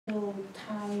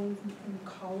time in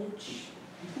college.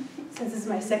 Since this is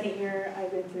my second year,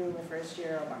 I've been through my first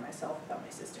year all by myself without my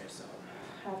sister, so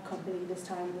I have company this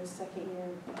time, this second year.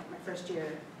 My first year,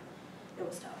 it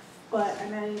was tough. But I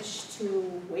managed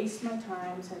to waste my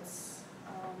time since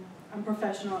I'm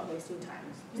professional at wasting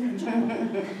time.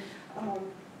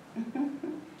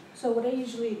 So what I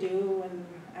usually do when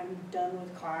I'm done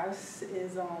with class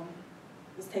is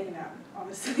take a nap,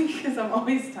 honestly, because I'm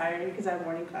always tired because I have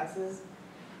morning classes.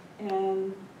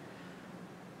 And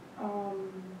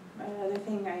another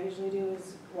thing I usually do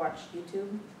is watch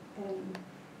YouTube and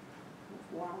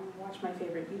watch my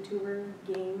favorite YouTuber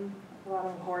game, a lot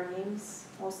of horror games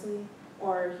mostly.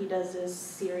 Or he does this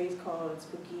series called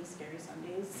Spooky Scary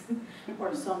Sundays,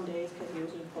 or some days, because he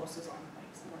usually posts on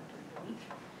like somewhere during the week.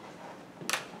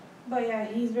 But yeah,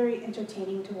 he's very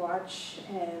entertaining to watch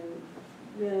and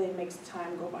really makes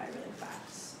time go by really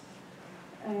fast.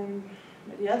 And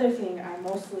the other thing I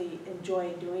mostly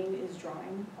enjoy doing is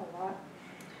drawing a lot.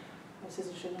 My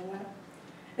sister should know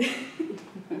that.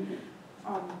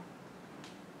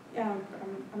 Yeah,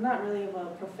 I'm not really a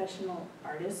professional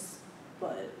artist,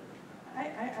 but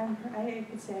I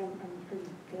could say I'm pretty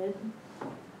good.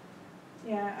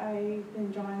 Yeah, I've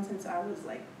been drawing since I was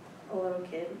like a little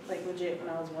kid, like legit when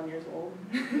I was 1 year old.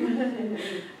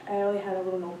 I only had a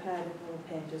little notepad and a little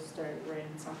pen, just started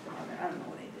writing something on it. I don't know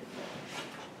what I did,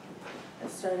 but I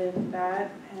started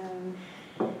that. And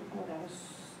what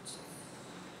else?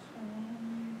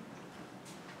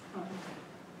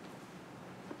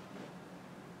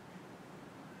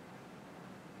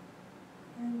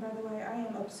 And by the way, I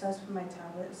am obsessed with my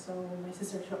tablet, so my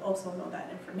sister should also know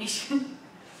that information.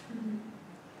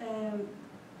 And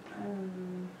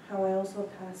how I also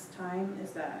pass time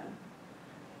is that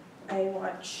I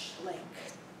watch like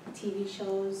TV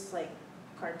shows like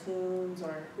cartoons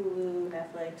or Hulu,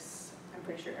 Netflix. I'm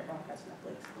pretty sure everyone has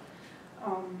Netflix.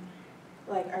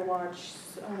 Like I watch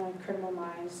Criminal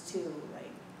Minds to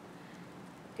like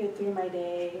get through my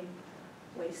day,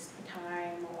 waste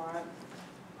time a lot.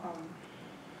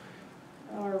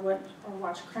 Or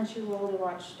watch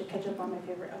Crunchyroll to catch up on my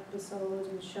favorite episodes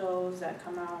and shows that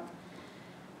come out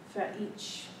for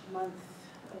each month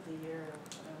of the year.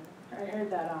 I heard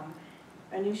that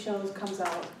a new show comes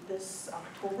out this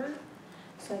October,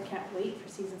 so I can't wait for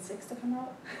season 6 to come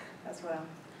out. That's what I'm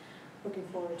looking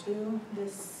forward to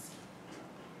this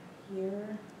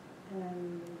year.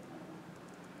 And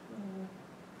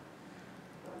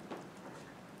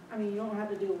I mean, you don't have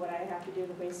to do what I have to do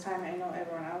to waste time. I know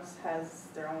everyone else has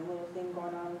their own little thing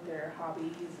going on with their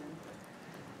hobbies and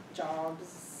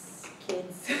jobs,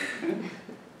 kids.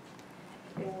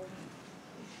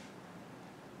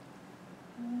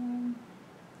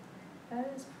 That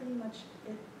is pretty much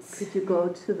it. Could you go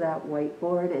to that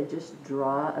whiteboard and just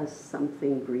draw us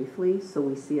something briefly so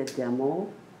we see a demo?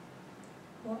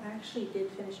 Well, I actually did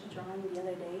finish a drawing the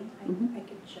other day. I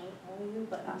could show all of you,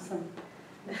 but awesome.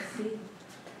 Let's see.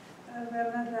 I'm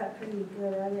not that pretty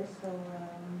good at it, so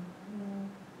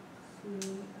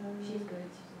see. She's good.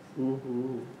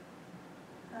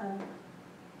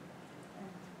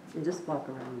 And just walk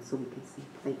around so we can see.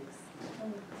 Thanks.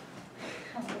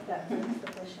 I'll put that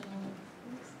professional.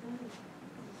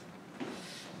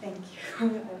 Thank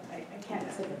you. I can't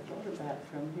take a photo of that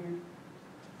from here.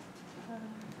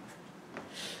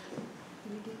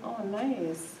 Oh,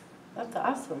 nice. That's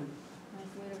awesome.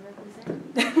 Nice way to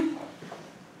represent.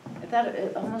 I thought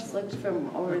it almost looked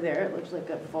from over there, it looked like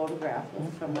a photograph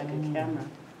from like a camera.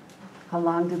 How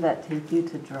long did that take you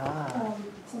to draw?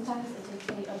 Sometimes it takes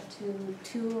me up to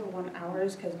 2 or 1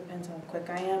 hours because it depends on how quick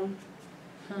I am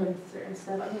with certain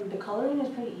stuff. I mean, the coloring is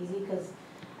pretty easy because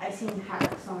I've seen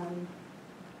hacks on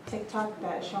TikTok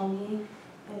that show me,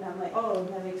 and I'm like, oh,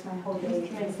 that makes my whole day.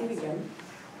 Can I see it again?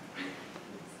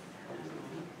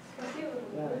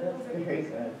 Yeah, that's very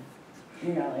good.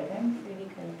 You know, like, I'm pretty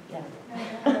good. Yeah.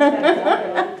 I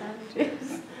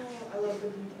love the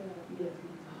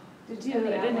detail.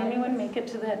 Did anyone make it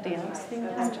to that dance thing I'm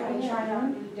yesterday?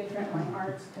 trying to do different like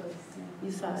arts because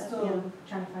You saw I'm it? still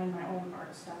trying to find my own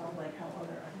art style, like how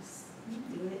other artists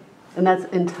do it. And that's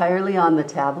entirely on the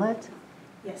tablet?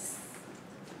 Yes.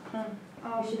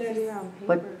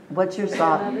 What's your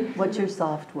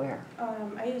software?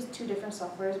 I use 2 different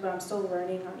softwares, but I'm still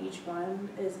learning on each one.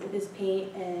 It is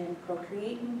Paint and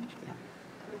Procreate. Yeah.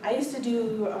 I used to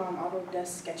do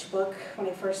Autodesk Sketchbook when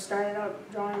I first started out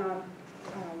drawing on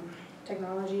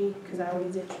technology because I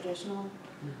always did traditional.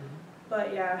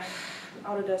 But yeah,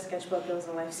 Autodesk Sketchbook, it was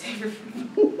a lifesaver for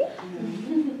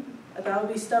me. Like I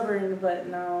would be stubborn, but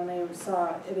now when I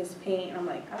saw it was Paint, I'm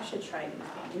like, I should try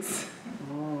these things.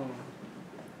 Oh.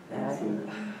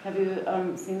 Have you,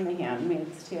 seen The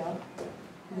Handmaid's Tale?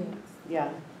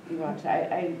 Yeah, you watched,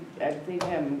 I think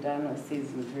I'm done with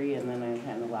season 3 and then I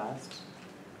kind of lost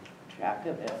track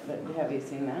of it, but have you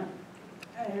seen that?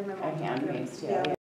 I remember. A Handmaid's Tale? Yeah.